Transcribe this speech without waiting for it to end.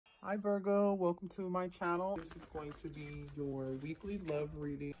Hi Virgo, welcome to my channel. This is going to be your weekly love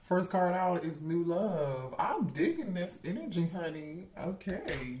reading. First card out is new love. I'm digging this energy, honey.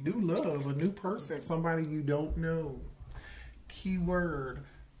 Okay, new love, a new person, somebody you don't know. Keyword,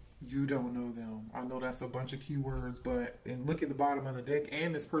 you don't know them. I know that's a bunch of keywords, but and look at the bottom of the deck,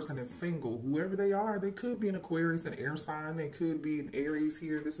 and this person is single. Whoever they are, they could be an Aquarius, an air sign. They could be an Aries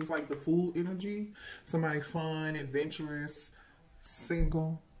here. This is like the Fool energy. Somebody fun, adventurous,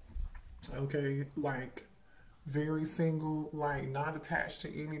 single. Okay, like very single, like not attached to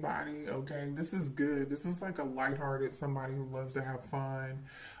anybody. Okay, this is good. This is like a lighthearted somebody who loves to have fun.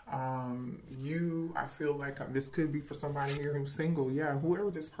 I feel like this could be for somebody here who's single. Yeah, whoever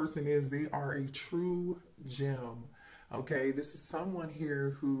this person is, they are a true gem. Okay, this is someone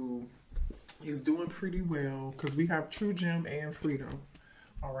here who is doing pretty well because we have true gem and freedom.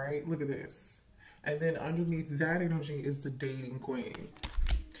 All right, look at this. And then underneath that energy is the dating queen.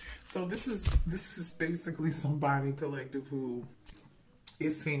 So this is basically somebody collective who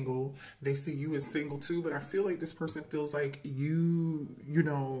is single. They see you as single too, but I feel like this person feels like you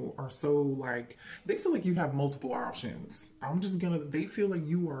know, are so like, they feel like you have multiple options. They feel like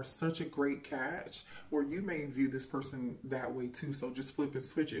you are such a great catch, or you may view this person that way too. So just flip and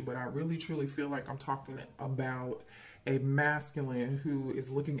switch it. But I really truly feel like I'm talking about a masculine who is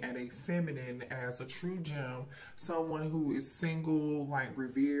looking at a feminine as a true gem, someone who is single, like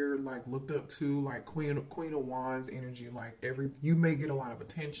revered, like looked up to, like Queen of Wands energy. Like you may get a lot of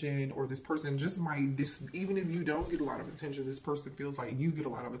attention, or this person just might. Even if you don't get a lot of attention, this person feels like you get a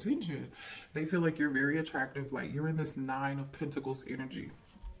lot of attention. They feel like you're very attractive, like you're in this Nine of Pentacles energy.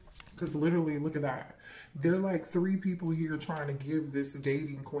 Because literally, look at that. There are like three people here trying to give this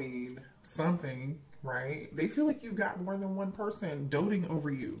dating queen something, right? They feel like you've got more than one person doting over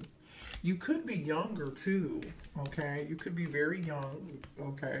you. You could be younger too, okay? You could be very young,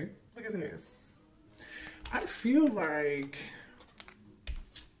 okay? Look at this. I feel like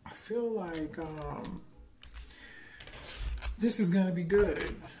this is gonna be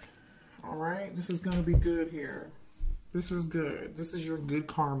good. All right, this is gonna be good here. This is good. This is your good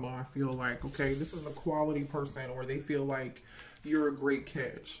karma, I feel like, okay? This is a quality person, or they feel like you're a great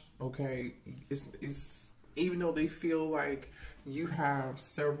catch, okay? It's even though they feel like you have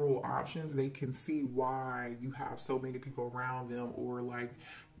several options, they can see why you have so many people around them, or like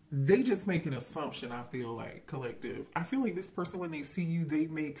they just make an assumption, I feel like, collective. I feel like this person, when they see you, they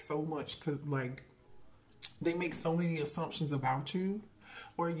make so many assumptions about you.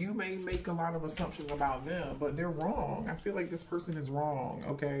 Or you may make a lot of assumptions about them, but they're wrong. I feel like this person is wrong,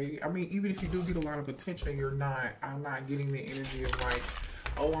 okay? I mean, even if you do get a lot of attention, I'm not getting the energy of like,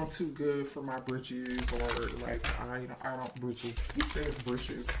 oh, I'm too good for my britches, or like, I don't britches. Who says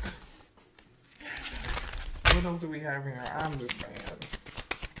britches? What else do we have here? I'm just saying,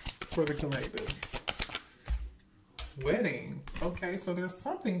 for the collective. Wedding. Okay, so there's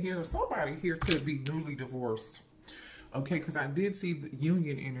something here. Somebody here could be newly divorced. Okay, because I did see the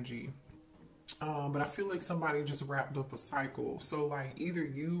union energy. But I feel like somebody just wrapped up a cycle. So, like, either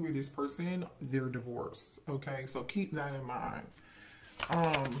you or this person, they're divorced. Okay, so keep that in mind.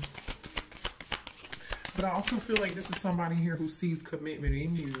 But I also feel like this is somebody here who sees commitment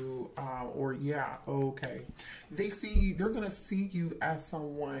in you. Okay. They're going to see you as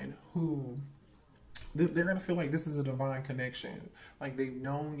someone who... They're going to feel like this is a divine connection. Like they've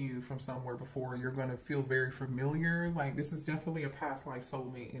known you from somewhere before. You're going to feel very familiar. Like this is definitely a past life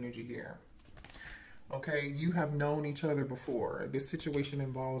soulmate energy here. Okay, you have known each other before. This situation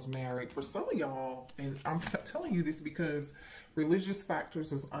involves marriage. For some of y'all, and I'm telling you this because religious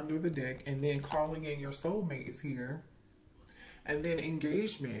factors is under the deck, and then calling in your soulmate is here. And then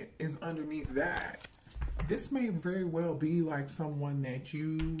engagement is underneath that. This may very well be like someone that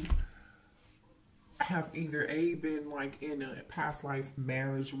you... have either been like in a past life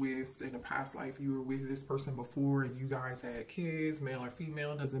marriage with, in a past life you were with this person before and you guys had kids, male or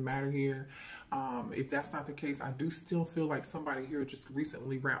female, doesn't matter here. If that's not the case, I do still feel like somebody here just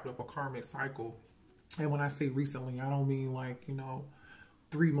recently wrapped up a karmic cycle. And when I say recently, I don't mean like,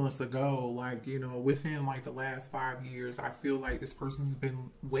 3 months ago, like, within like the last 5 years. I feel like this person's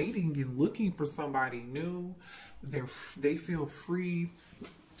been waiting and looking for somebody new. They feel free.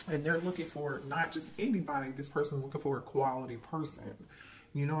 And they're looking for not just anybody. This person's looking for a quality person.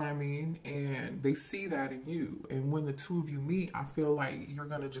 You know what I mean? And they see that in you. And when the two of you meet, I feel like you're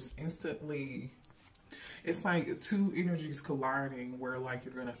going to just instantly... It's like two energies colliding where like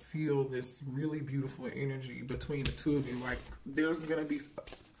you're going to feel this really beautiful energy between the two of you. Like there's going to be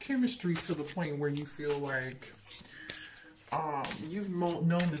chemistry to the point where you feel like you've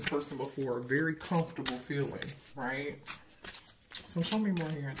known this person before. Very comfortable feeling, right? So show me more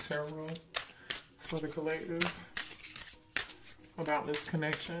here in tarot for the collective about this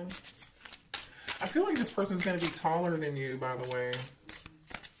connection. I feel like this person is going to be taller than you, by the way.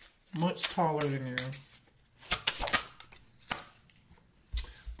 Much taller than you.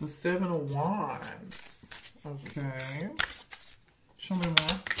 The Seven of Wands. Okay. Show me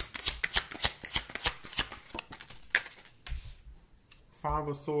more. Five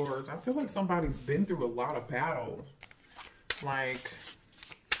of Swords. I feel like somebody's been through a lot of battle. Like,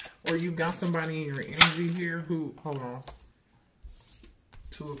 or you've got somebody in your energy here who, hold on.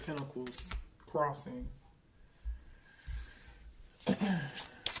 Two of Pentacles crossing.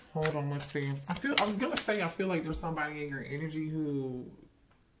 Hold on, let's see. I was gonna say I feel like there's somebody in your energy who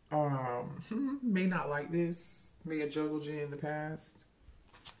may not like this, may have juggled you in the past.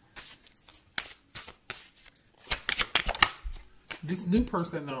 This new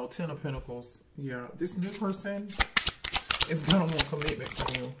person though, Ten of Pentacles. Yeah, this new person is gonna want commitment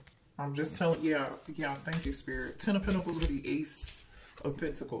from you. I'm just telling, yeah, thank you, Spirit. Ten of Pentacles with the Ace of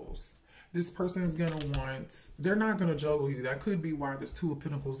Pentacles. This person is going to want, they're not going to juggle you. That could be why this Two of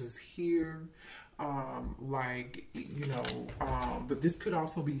Pentacles is here. Like, you know, but this could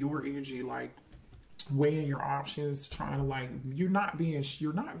also be your energy, like weighing your options, trying to like, you're not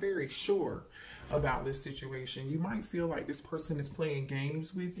very sure about this situation. You might feel like this person is playing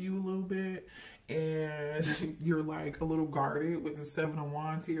games with you a little bit, and you're like a little guarded with the Seven of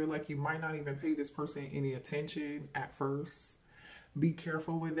Wands here. Like you might not even pay this person any attention at first. Be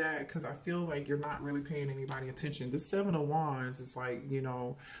careful with that, because I feel like you're not really paying anybody attention. The Seven of Wands is like, you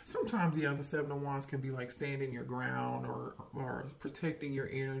know, sometimes the other Seven of Wands can be like standing your ground or protecting your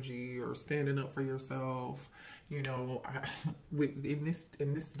energy or standing up for yourself. You know, in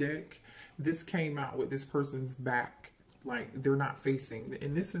this deck, this came out with this person's back, like they're not facing.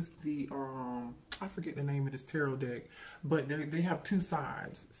 And this is the I forget the name of this tarot deck, but they have two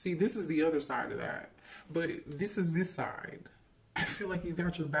sides. See, this is the other side of that, but this is this side. I feel like you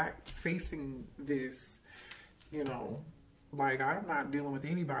got your back facing this, you know, like I'm not dealing with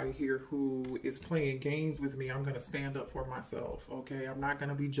anybody here who is playing games with me. I'm going to stand up for myself, okay? I'm not going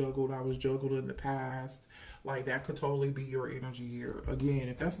to be juggled. I was juggled in the past. Like that could totally be your energy here. Again,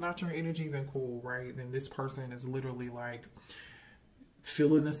 if that's not your energy, then cool, right? Then this person is literally like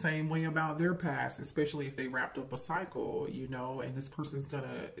feeling the same way about their past, especially if they wrapped up a cycle, you know, and this person's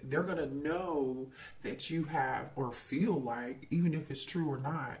they're gonna know that you have, or feel like, even if it's true or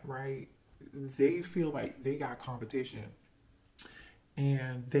not, right, they feel like they got competition,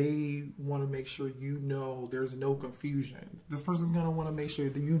 and they want to make sure you know there's no confusion. This person's gonna want to make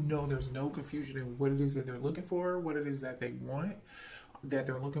sure that you know there's no confusion in what it is that they're looking for, what it is that they want, that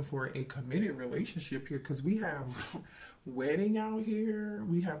they're looking for a committed relationship here, because we have wedding out here.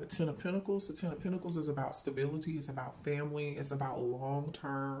 We have the Ten of Pentacles. The Ten of Pentacles is about stability. It's about family. It's about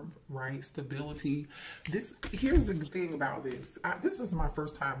long-term, right? Stability. Here's the thing about this. This is my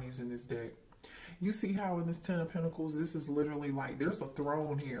first time using this deck. You see how in this Ten of Pentacles, this is literally like, there's a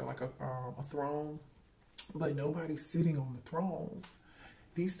throne here, like a throne, but nobody's sitting on the throne.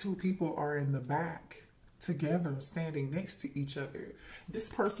 These two people are in the back together, standing next to each other. This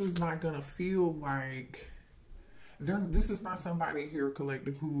person's not gonna feel like this is not somebody here,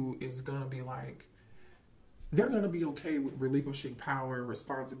 collective, who is gonna be like, they're gonna be okay with relinquishing power and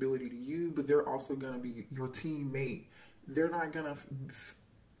responsibility to you, but they're also gonna be your teammate. They're not gonna,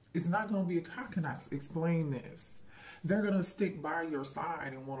 it's not gonna be, how can I explain this? They're gonna stick by your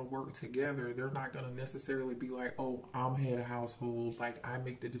side and want to work together. They're not gonna necessarily be like, oh, I'm head of household, like I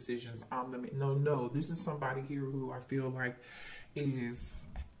make the decisions, I'm the no. This is somebody here who I feel like is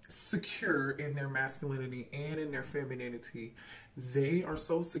secure in their masculinity and in their femininity. They are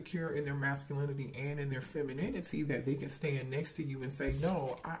so secure in their masculinity and in their femininity that they can stand next to you and say,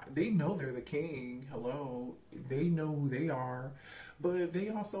 no, they know they're the king. Hello. They know who they are, but they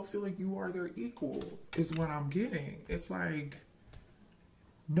also feel like you are their equal, is what I'm getting. It's like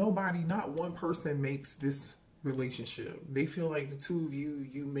nobody, not one person makes this relationship. They feel like the two of you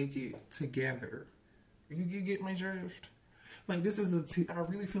make it together. You get my drift? Like this is I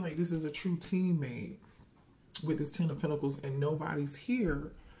really feel like this is a true teammate with this Ten of Pentacles, and nobody's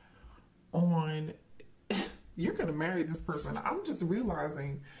here on, you're going to marry this person. I'm just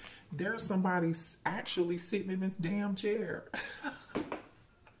realizing there's somebody actually sitting in this damn chair.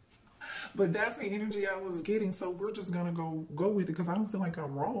 But that's the energy I was getting, so we're just going to go with it, because I don't feel like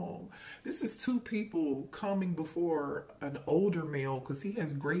I'm wrong. This is two people coming before an older male, because he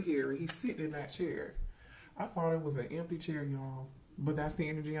has gray hair. He's sitting in that chair. I thought it was an empty chair, y'all. but that's the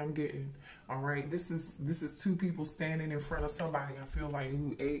energy I'm getting. All right, this is two people standing in front of somebody. I feel like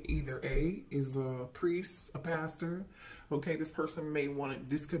who either A is a priest, a pastor. Okay, this person may want it.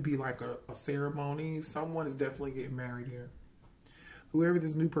 This could be like a ceremony. Someone is definitely getting married here. Whoever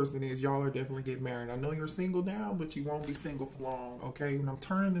this new person is, y'all are definitely getting married. I know you're single now, but you won't be single for long, okay? When I'm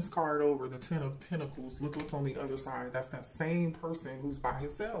turning this card over, the Ten of Pentacles, look what's on the other side. That's that same person who's by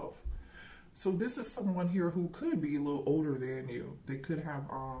himself. So this is someone here who could be a little older than you. They could have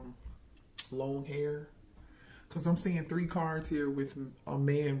long hair. Because I'm seeing 3 cards here with a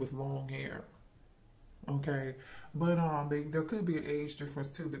man with long hair. Okay, but there could be an age difference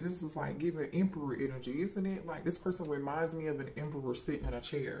too, but this is like giving emperor energy, isn't it? Like this person reminds me of an emperor sitting in a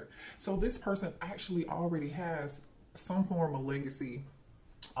chair. So this person actually already has some form of legacy.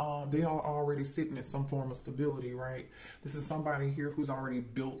 They are already sitting at some form of stability, right? This is somebody here who's already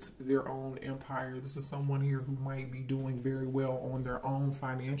built their own empire. This is someone here who might be doing very well on their own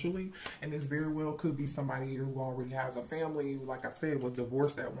financially. And this very well could be somebody here who already has a family, who, like I said, was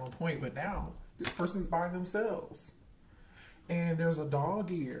divorced at one point, but now this person's by themselves. And there's a dog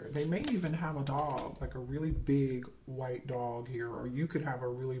here. They may even have a dog, like a really big white dog here, or you could have a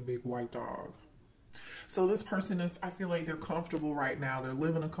really big white dog. So this person is, I feel like they're comfortable right now. They're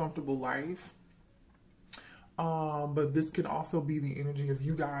living a comfortable life. But this could also be the energy of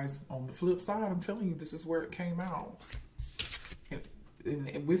you guys on the flip side. I'm telling you, this is where it came out.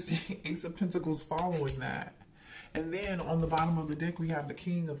 And with the Ace of Pentacles following that. And then on the bottom of the deck, we have the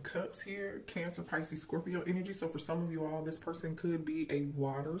King of Cups here. Cancer, Pisces, Scorpio energy. So for some of you all, this person could be a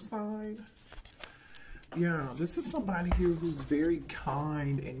water sign. Yeah, this is somebody here who's very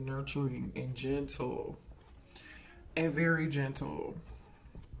kind and nurturing and gentle. And very gentle.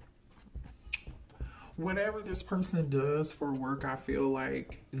 Whatever this person does for work, I feel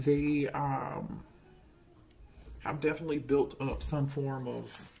like they have definitely built up some form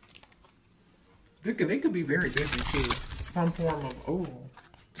of... They could be very busy too. Some form of, oh,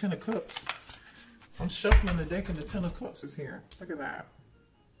 10 of Cups. I'm shuffling the deck and the 10 of Cups is here. Look at that.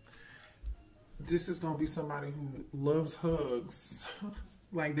 This is going to be somebody who loves hugs.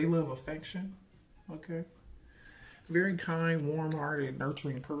 Like they love affection. Okay. Very kind, warm-hearted,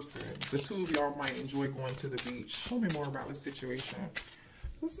 nurturing person. The two of y'all might enjoy going to the beach. Show me more about this situation.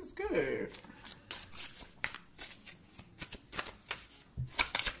 This is good.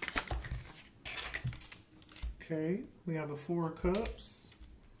 Okay. We have the 4 of Cups.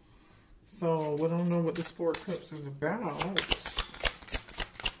 So, we don't know what this 4 of Cups is about.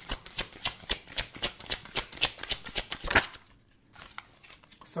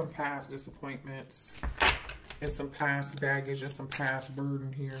 Some past disappointments and some past baggage and some past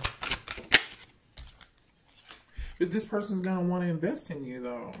burden here. But this person's going to want to invest in you,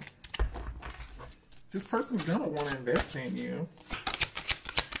 though. This person's going to want to invest in you.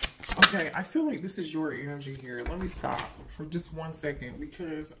 Okay, I feel like this is your energy here. Let me stop for just 1 second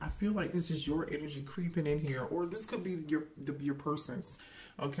because I feel like this is your energy creeping in here. Or this could be your person's.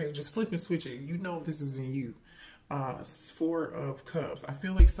 Okay, just flip and switch it. You know this is in you. 4 of Cups. I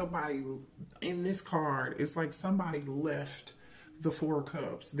feel like somebody in this card, it's like somebody left the 4 of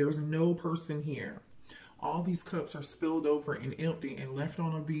Cups. There's no person here. All these cups are spilled over and empty and left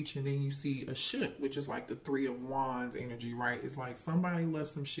on a beach, and then you see a ship, which is like the 3 of Wands energy, right? It's like somebody left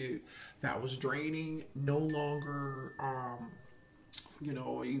some shit that was draining, no longer, you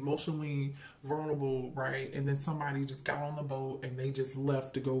know, emotionally vulnerable, right? And then somebody just got on the boat and they just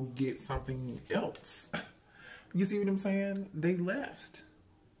left to go get something else. You see what I'm saying? They left.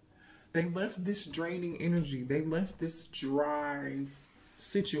 They left this draining energy. They left this dry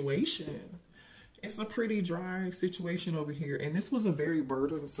situation. It's a pretty dry situation over here. And this was a very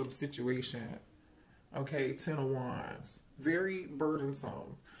burdensome situation. Okay, 10 of Wands. Very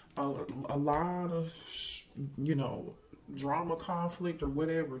burdensome. A lot of, you know, drama, conflict, or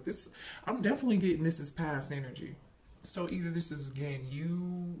whatever. I'm definitely getting this as past energy. So either this is, again,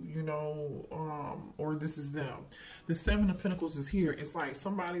 you know, or this is them. The 7 of Pentacles is here. It's like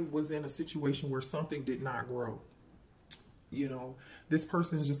somebody was in a situation where something did not grow. You know, this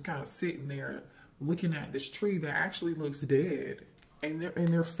person is just kind of sitting there looking at this tree that actually looks dead. And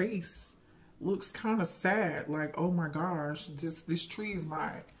their face looks kind of sad. Like, oh my gosh, this tree is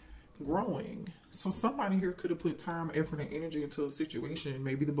not growing. So somebody here could have put time, effort, and energy into a situation.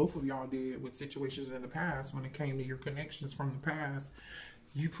 Maybe the both of y'all did with situations in the past. When it came to your connections from the past,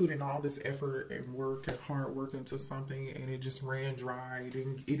 you put in all this effort and work and hard work into something, and it just ran dry. It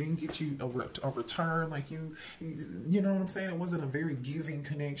didn't get you a return. Like you know what I'm saying? It wasn't a very giving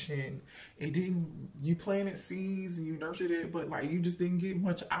connection. You planted seeds and you nurtured it, but like you just didn't get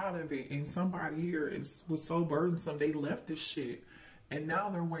much out of it. And somebody here was so burdensome, they left this shit. And now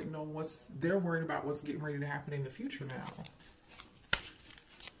they're waiting on they're worried about what's getting ready to happen in the future now.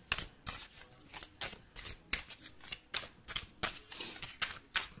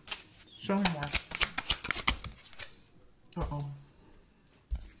 Show me more. Uh-oh.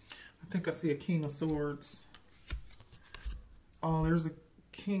 I think I see a King of Swords. Oh, there's a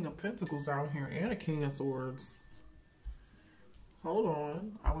King of Pentacles out here and a King of Swords. Hold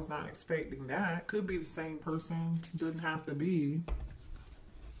on. I was not expecting that. Could be the same person. Doesn't have to be.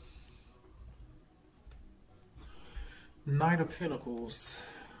 Knight of Pentacles.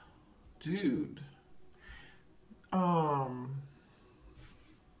 Dude.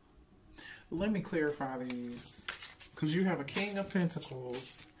 Let me clarify these. Because you have a King of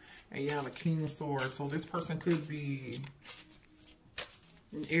Pentacles and you have a King of Swords. So this person could be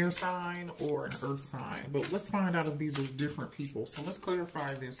an air sign or an earth sign. But let's find out if these are different people. So let's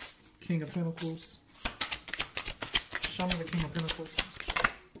clarify this King of Pentacles. Show me the King of Pentacles.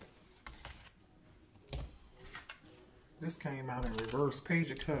 This came out in reverse.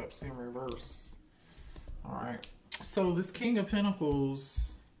 Page of Cups in reverse. Alright. So this King of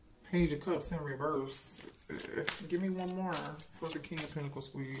Pentacles, Page of Cups in reverse. Give me one more for the King of Pentacles,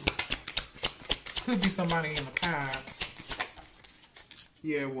 please. Could be somebody in the past.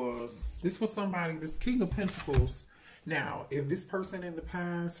 Yeah, it was. This was somebody, this King of Pentacles. Now, if this person in the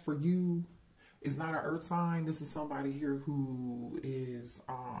past for you is not an earth sign, this is somebody here who is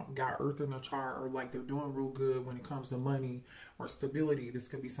got earth in their chart, or like they're doing real good when it comes to money or stability. This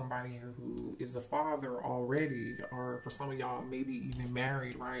could be somebody here who is a father already, or for some of y'all, maybe even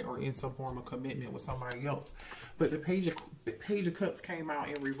married, right? Or in some form of commitment with somebody else. But the Page of Cups came out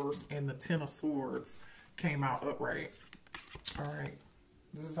in reverse and the Ten of Swords came out upright. All right.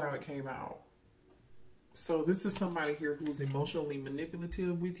 This is how it came out. So this is somebody here who's emotionally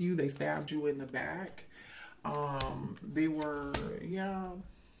manipulative with you. They stabbed you in the back. They were, yeah.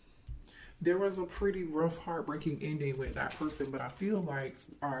 There was a pretty rough, heartbreaking ending with that person, but I feel like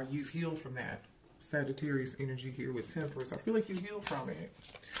you've healed from that. Sagittarius energy here with Temperance. I feel like you healed from it.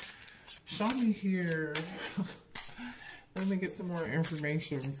 Show me here. Let me get some more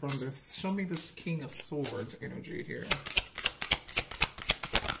information from this. Show me this King of Swords energy here.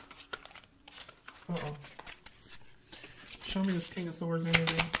 Uh-oh. Show me this King of Swords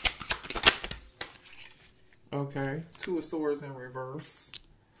energy. Okay. Two of Swords in reverse.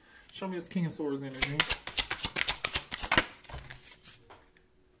 Show me this King of Swords energy.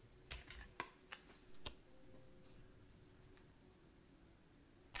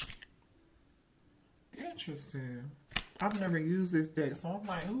 Interesting. I've never used this deck, so I'm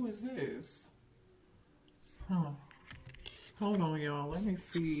like, who is this? Huh. Hold on, y'all. Let me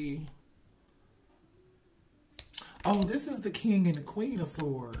see. Oh, this is the King and the Queen of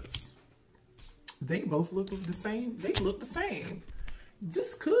Swords. They both look the same. They look the same.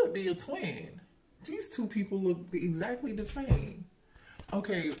 This could be a twin. These two people look exactly the same.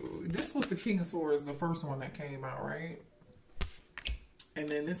 Okay, this was the King of Swords, the first one that came out, right? And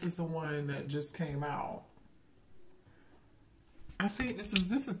then this is the one that just came out. I think this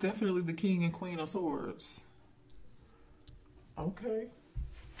is definitely the King and Queen of Swords. Okay.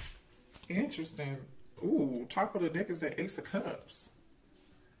 Interesting. Ooh, top of the deck is the Ace of Cups.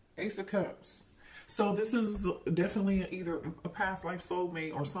 Ace of Cups. So this is definitely either a past life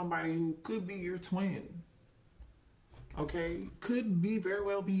soulmate or somebody who could be your twin. Okay? Could be very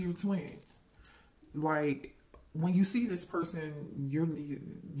well be your twin. Like, when you see this person,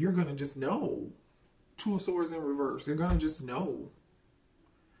 you're going to just know. Two of Swords in reverse. You're going to just know.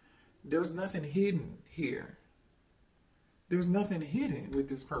 There's nothing hidden here. There's nothing hidden with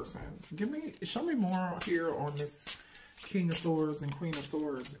this person. Show me more here on this King of Swords and Queen of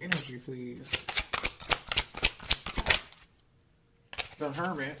Swords energy, please. The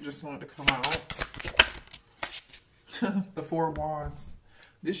Hermit just wanted to come out. The Four of Wands.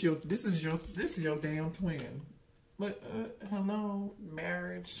 This is your damn twin. But hello,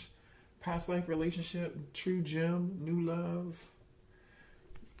 marriage, past life relationship, true gem, new love.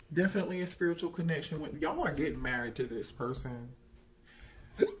 Definitely a spiritual connection with y'all are getting married to this person.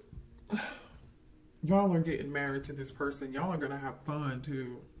 Y'all are getting married to this person. Y'all are gonna have fun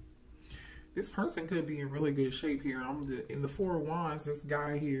too. This person could be in really good shape here. In the Four of Wands, this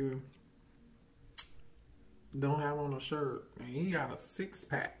guy here don't have on a shirt, and he got a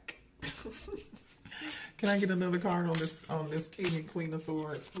six-pack. Can I get another card on this King and Queen of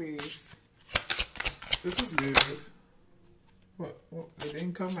Swords, please? This is good. What? It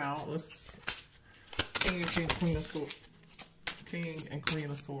didn't come out. Let's King and Queen of Swords. King and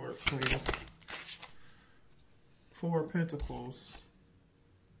Queen of Swords, please. Four of Pentacles.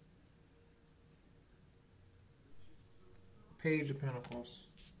 Page of Pentacles.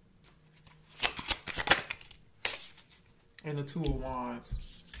 And the Two of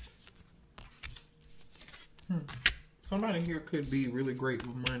Wands. Somebody here could be really great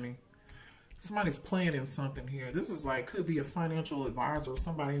with money. Somebody's planning something here. This is like, could be a financial advisor,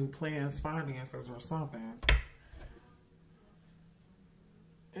 somebody who plans finances or something.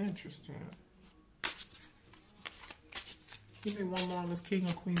 Interesting. Give me one more on this King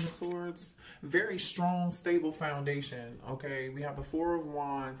and Queen of Swords. Very strong, stable foundation. Okay, we have the Four of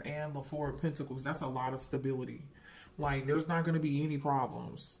Wands and the Four of Pentacles. That's a lot of stability. Like, there's not going to be any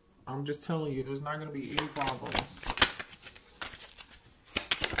problems. I'm just telling you, there's not going to be any problems.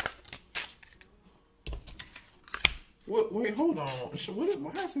 What? Wait, hold on.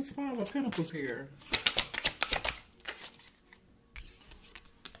 Why is this Five of Pentacles here?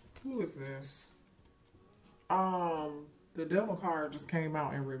 Who is this? The Devil card just came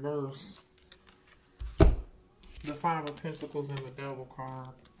out in reverse. The Five of Pentacles and the Devil card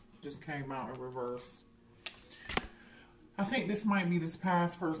just came out in reverse. I think this might be this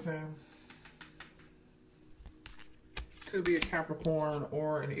past person. Could be a Capricorn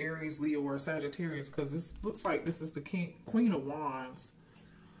or an Aries, Leo, or a Sagittarius, because this looks like this is the Queen of Wands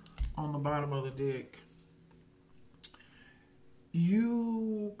on the bottom of the deck.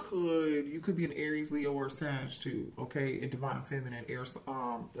 You could be an Aries, Leo, or Sag too. Okay, a divine feminine,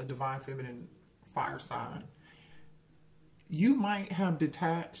 a divine feminine fire sign. You might have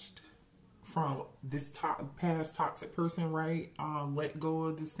detached from this past toxic person, right? Let go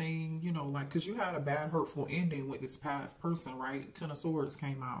of this thing, you know, like, because you had a bad, hurtful ending with this past person, right? Ten of Swords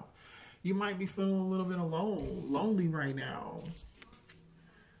came out. You might be feeling a little bit alone, lonely right now.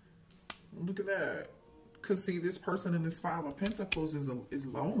 Look at that. Because, see, this person in this Five of Pentacles is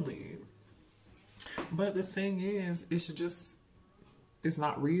lonely. But the thing is, it's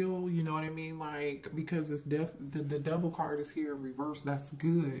not real, you know what I mean? Like, because it's the Devil card is here in reverse. That's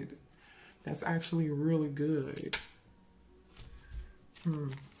good. That's actually really good.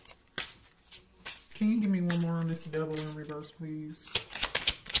 Can you give me one more on this Devil in reverse, please?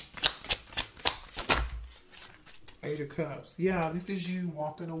 Eight of Cups. Yeah, this is you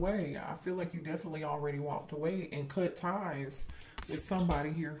walking away. I feel like you definitely already walked away and cut ties with somebody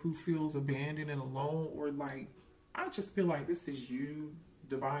here who feels abandoned and alone, or like, I just feel like this is you,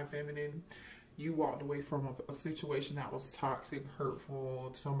 divine feminine. You walked away from a situation that was toxic,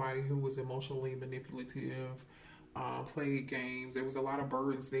 hurtful, somebody who was emotionally manipulative, played games. There was a lot of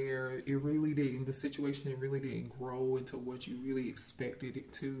burdens there. It really didn't, the situation, it really didn't grow into what you really expected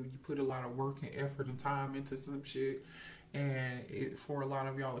it to. You put a lot of work and effort and time into some shit. And for a lot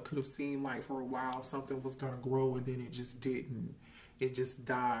of y'all, it could have seemed like for a while something was going to grow, and then it just didn't. It just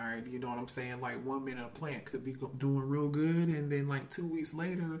died. You know what I'm saying? Like, 1 minute a plant could be doing real good, and then like 2 weeks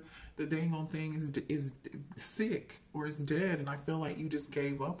later, the dang on thing is sick or it's dead. And I feel like you just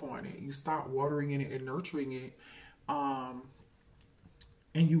gave up on it. You stopped watering it and nurturing it, and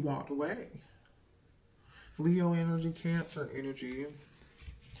you walked away. Leo energy, Cancer energy.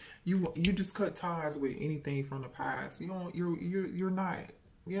 You just cut ties with anything from the past. You're not.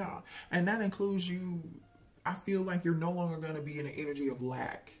 Yeah, and that includes you. I feel like you're no longer going to be in an energy of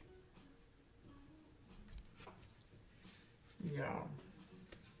lack. Yeah.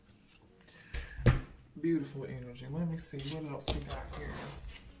 Beautiful energy. Let me see what else we got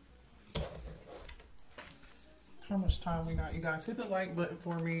here. How much time we got? You guys hit the like button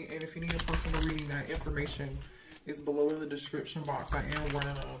for me. And if you need a personal reading, that information is below in the description box. I am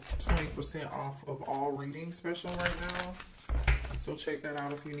running a 20% off of all readings special right now. So check that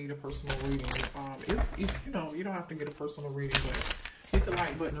out if you need a personal reading. If you know, you don't have to get a personal reading, but hit the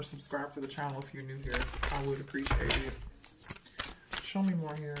like button or subscribe to the channel if you're new here. I would appreciate it. Show me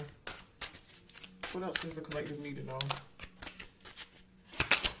more here. What else does the collective need to know?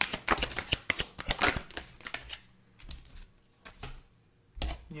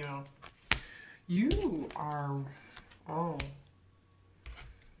 Yeah. You are... Oh.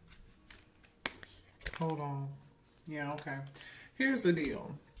 Hold on. Yeah, okay. Here's the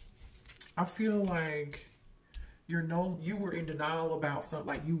deal. I feel like you were in denial about something,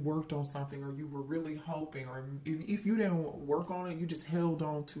 like you worked on something, or you were really hoping, or if you didn't work on it, you just held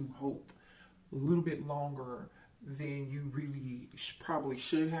on to hope a little bit longer than you really probably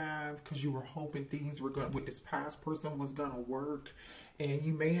should have, because you were hoping things were going, with this past person was going to work. And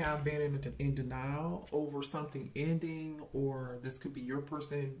you may have been in denial over something ending, or this could be your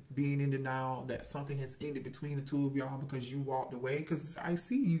person being in denial that something has ended between the two of y'all because you walked away. Because I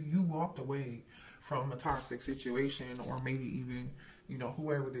see you walked away from a toxic situation, or maybe even, you know,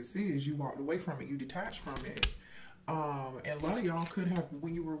 whoever this is, you walked away from it, you detached from it. And a lot of y'all could have,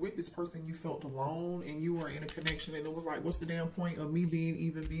 when you were with this person, you felt alone and you were in a connection, and it was like, what's the damn point of me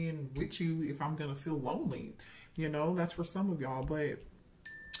even being with you if I'm gonna feel lonely? You know, that's for some of y'all. But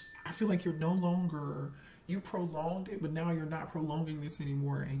I feel like you're no longer, you prolonged it, but now you're not prolonging this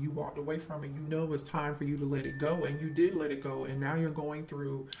anymore, and you walked away from it. You know it's time for you to let it go, and you did let it go, and now you're going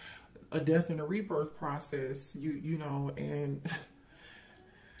through a death and a rebirth process. You know, and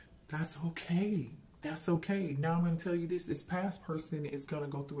that's okay. That's okay. Now I'm going to tell you this. This past person is going to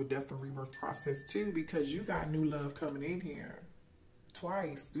go through a death and rebirth process too, because you got new love coming in here.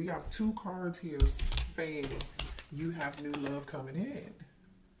 Twice. We have 2 cards here saying you have new love coming in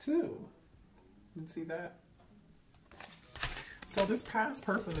too. You see that? So this past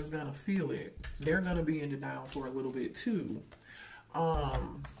person is going to feel it. They're going to be in denial for a little bit too.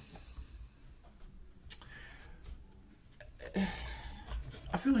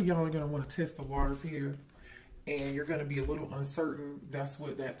 I feel like y'all are going to want to test the waters here, and you're going to be a little uncertain. That's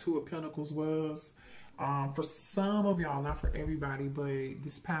what that 2 of Pentacles was. For some of y'all, not for everybody, but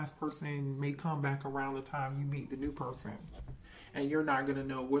this past person may come back around the time you meet the new person, and you're not going to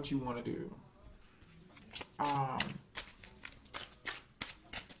know what you want to do.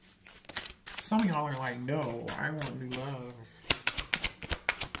 Some of y'all are like, no, I want new love.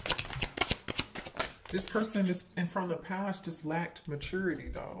 This person is, and from the past, just lacked maturity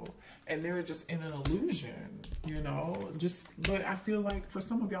though. And they're just in an illusion, you know, but I feel like for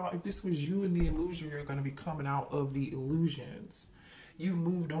some of y'all, if this was you in the illusion, you're going to be coming out of the illusions. You've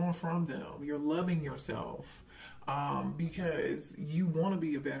moved on from them. You're loving yourself, because you want to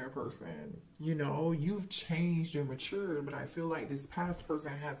be a better person. You know, you've changed and matured, but I feel like this past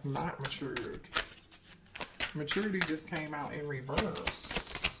person has not matured. Maturity just came out in reverse.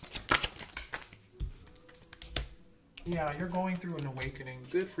 Yeah, you're going through an awakening.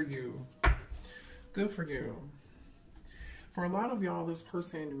 Good for you. Good for you. For a lot of y'all, this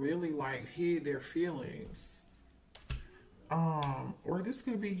person really like hid their feelings. Or this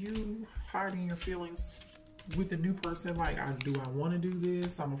could be you hiding your feelings with the new person. Like, do I want to do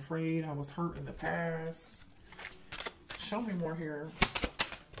this? I'm afraid I was hurt in the past. Show me more here.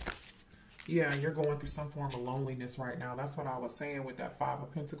 Yeah, you're going through some form of loneliness right now. That's what I was saying with that 5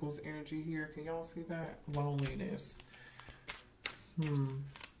 of Pentacles energy here. Can y'all see that? Loneliness.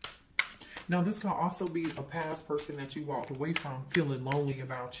 Now, this can also be a past person that you walked away from, feeling lonely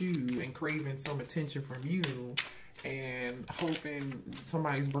about you and craving some attention from you, and hoping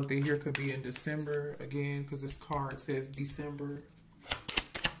somebody's birthday here could be in December again, because this card says December.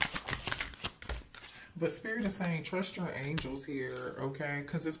 But Spirit is saying trust your angels here, okay?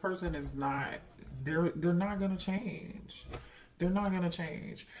 Because this person is not, they're not going to change. They're not going to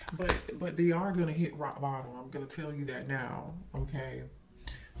change. But they are going to hit rock bottom. I'm going to tell you that now, okay?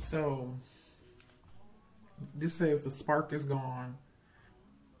 So, this says the spark is gone.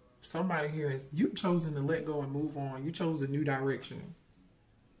 Somebody here is, you've chosen to let go and move on. You chose a new direction.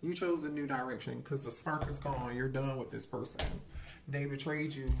 You chose a new direction because the spark is gone. You're done with this person. They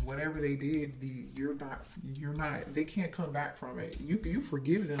betrayed you. Whatever they did, you're not, they can't come back from it. You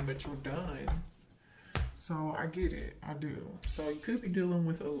forgive them, but you're done. So I get it. I do. So you could be dealing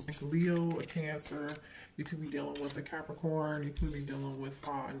with a Leo, a Cancer. You could be dealing with a Capricorn. You could be dealing with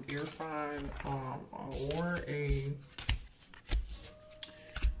an air sign, or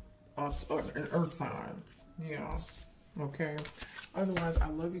an earth sign. Yeah. Okay. Otherwise, I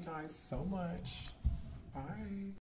love you guys so much. Bye.